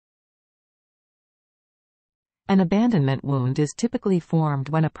An abandonment wound is typically formed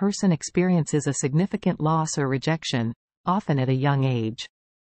when a person experiences a significant loss or rejection, often at a young age.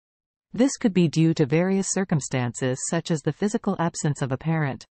 This could be due to various circumstances such as the physical absence of a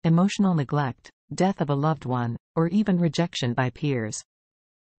parent, emotional neglect, death of a loved one, or even rejection by peers.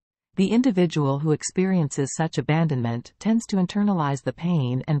 The individual who experiences such abandonment tends to internalize the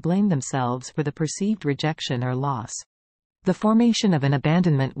pain and blame themselves for the perceived rejection or loss. The formation of an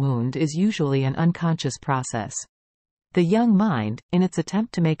abandonment wound is usually an unconscious process. The young mind, in its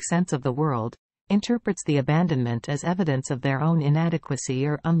attempt to make sense of the world, interprets the abandonment as evidence of their own inadequacy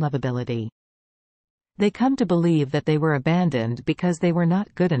or unlovability. They come to believe that they were abandoned because they were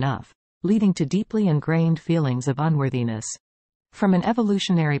not good enough, leading to deeply ingrained feelings of unworthiness. From an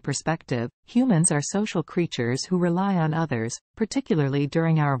evolutionary perspective, humans are social creatures who rely on others, particularly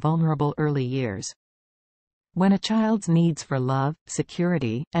during our vulnerable early years. When a child's needs for love,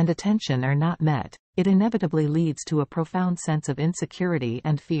 security, and attention are not met, it inevitably leads to a profound sense of insecurity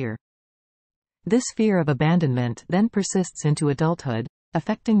and fear. This fear of abandonment then persists into adulthood,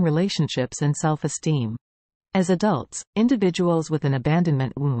 affecting relationships and self-esteem. As adults, individuals with an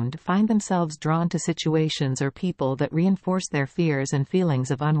abandonment wound find themselves drawn to situations or people that reinforce their fears and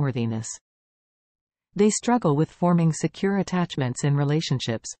feelings of unworthiness. They struggle with forming secure attachments in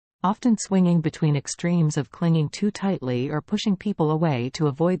relationships, often swinging between extremes of clinging too tightly or pushing people away to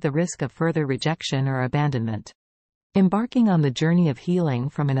avoid the risk of further rejection or abandonment. Embarking on the journey of healing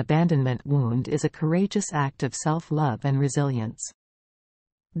from an abandonment wound is a courageous act of self-love and resilience.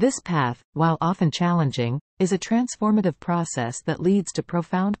 This path, while often challenging, is a transformative process that leads to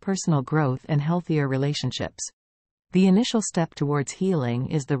profound personal growth and healthier relationships. The initial step towards healing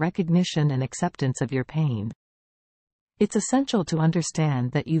is the recognition and acceptance of your pain. It's essential to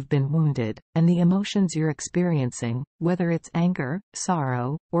understand that you've been wounded, and the emotions you're experiencing, whether it's anger,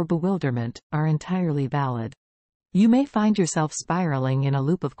 sorrow, or bewilderment, are entirely valid. You may find yourself spiraling in a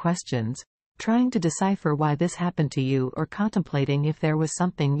loop of questions, trying to decipher why this happened to you or contemplating if there was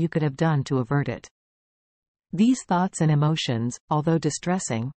something you could have done to avert it. These thoughts and emotions, although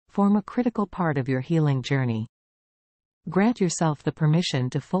distressing, form a critical part of your healing journey. Grant yourself the permission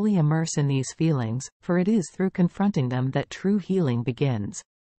to fully immerse in these feelings, for it is through confronting them that true healing begins.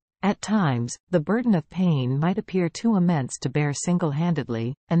 At times, the burden of pain might appear too immense to bear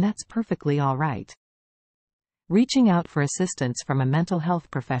single-handedly, and that's perfectly all right. Reaching out for assistance from a mental health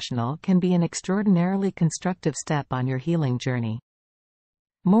professional can be an extraordinarily constructive step on your healing journey.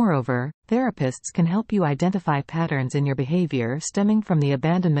 Moreover, therapists can help you identify patterns in your behavior stemming from the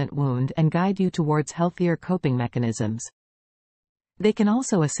abandonment wound and guide you towards healthier coping mechanisms. They can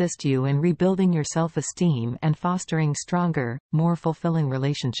also assist you in rebuilding your self-esteem and fostering stronger, more fulfilling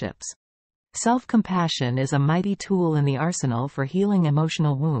relationships. Self-compassion is a mighty tool in the arsenal for healing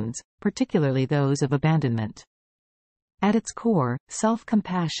emotional wounds, particularly those of abandonment. At its core,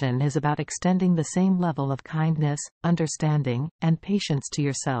 self-compassion is about extending the same level of kindness, understanding, and patience to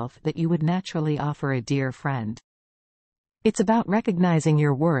yourself that you would naturally offer a dear friend. It's about recognizing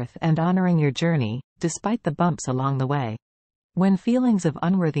your worth and honoring your journey, despite the bumps along the way. When feelings of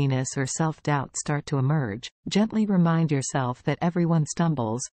unworthiness or self-doubt start to emerge, gently remind yourself that everyone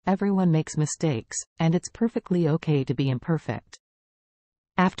stumbles, everyone makes mistakes, and it's perfectly okay to be imperfect.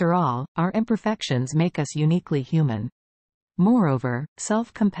 After all, our imperfections make us uniquely human. Moreover,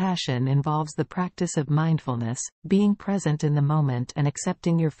 self-compassion involves the practice of mindfulness, being present in the moment and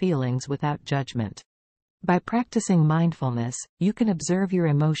accepting your feelings without judgment. By practicing mindfulness, you can observe your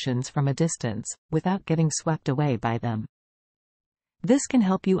emotions from a distance, without getting swept away by them. This can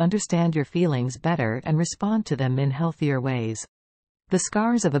help you understand your feelings better and respond to them in healthier ways. The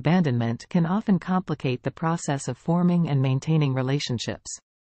scars of abandonment can often complicate the process of forming and maintaining relationships.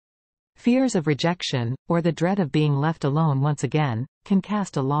 Fears of rejection, or the dread of being left alone once again, can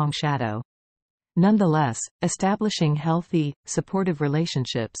cast a long shadow. Nonetheless, establishing healthy, supportive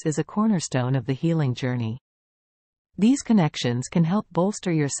relationships is a cornerstone of the healing journey. These connections can help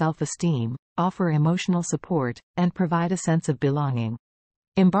bolster your self-esteem, offer emotional support, and provide a sense of belonging.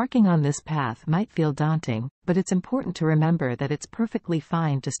 Embarking on this path might feel daunting, but it's important to remember that it's perfectly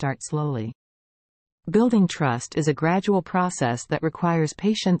fine to start slowly. Building trust is a gradual process that requires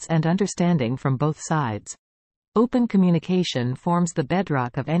patience and understanding from both sides. Open communication forms the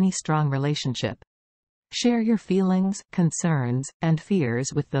bedrock of any strong relationship. Share your feelings, concerns, and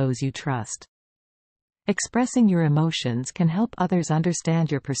fears with those you trust. Expressing your emotions can help others understand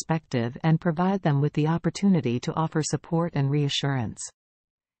your perspective and provide them with the opportunity to offer support and reassurance.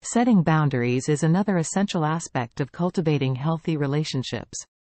 Setting boundaries is another essential aspect of cultivating healthy relationships.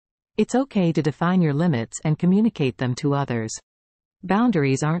 It's okay to define your limits and communicate them to others.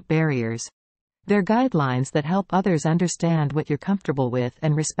 Boundaries aren't barriers. They're guidelines that help others understand what you're comfortable with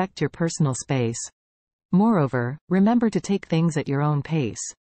and respect your personal space. Moreover, remember to take things at your own pace.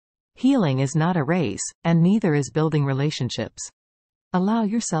 Healing is not a race, and neither is building relationships. Allow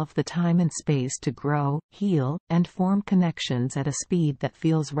yourself the time and space to grow, heal, and form connections at a speed that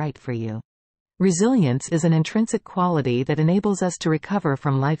feels right for you. Resilience is an intrinsic quality that enables us to recover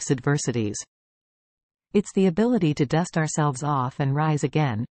from life's adversities. It's the ability to dust ourselves off and rise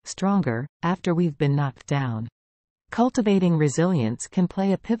again, stronger, after we've been knocked down. Cultivating resilience can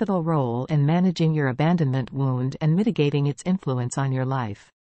play a pivotal role in managing your abandonment wound and mitigating its influence on your life.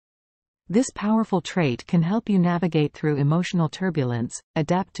 This powerful trait can help you navigate through emotional turbulence,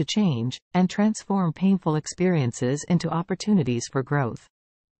 adapt to change, and transform painful experiences into opportunities for growth.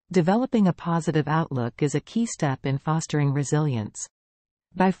 Developing a positive outlook is a key step in fostering resilience.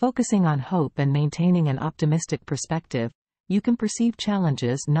 By focusing on hope and maintaining an optimistic perspective, you can perceive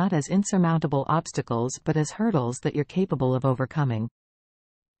challenges not as insurmountable obstacles but as hurdles that you're capable of overcoming.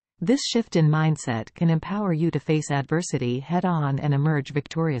 This shift in mindset can empower you to face adversity head-on and emerge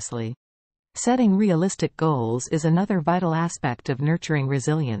victoriously. Setting realistic goals is another vital aspect of nurturing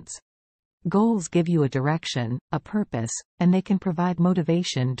resilience. Goals give you a direction, a purpose, and they can provide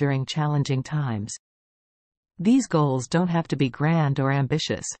motivation during challenging times. These goals don't have to be grand or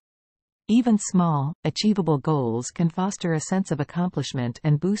ambitious. Even small, achievable goals can foster a sense of accomplishment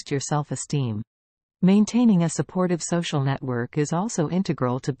and boost your self-esteem. Maintaining a supportive social network is also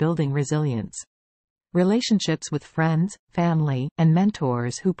integral to building resilience. Relationships with friends, family, and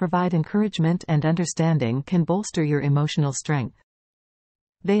mentors who provide encouragement and understanding can bolster your emotional strength.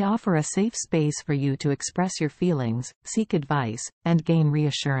 They offer a safe space for you to express your feelings, seek advice, and gain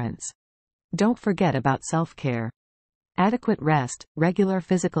reassurance. Don't forget about self-care. Adequate rest, regular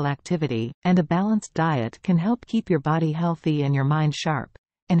physical activity, and a balanced diet can help keep your body healthy and your mind sharp,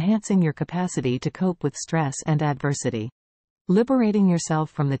 enhancing your capacity to cope with stress and adversity. Liberating yourself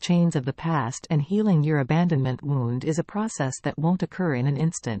from the chains of the past and healing your abandonment wound is a process that won't occur in an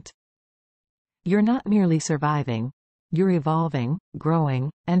instant. You're not merely surviving. You're evolving,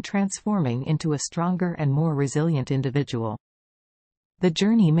 growing, and transforming into a stronger and more resilient individual. The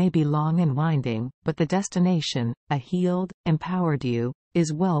journey may be long and winding, but the destination, a healed, empowered you,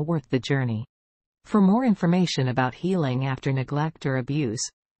 is well worth the journey. For more information about healing after neglect or abuse,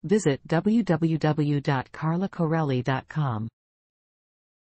 visit www.carlacorelli.com.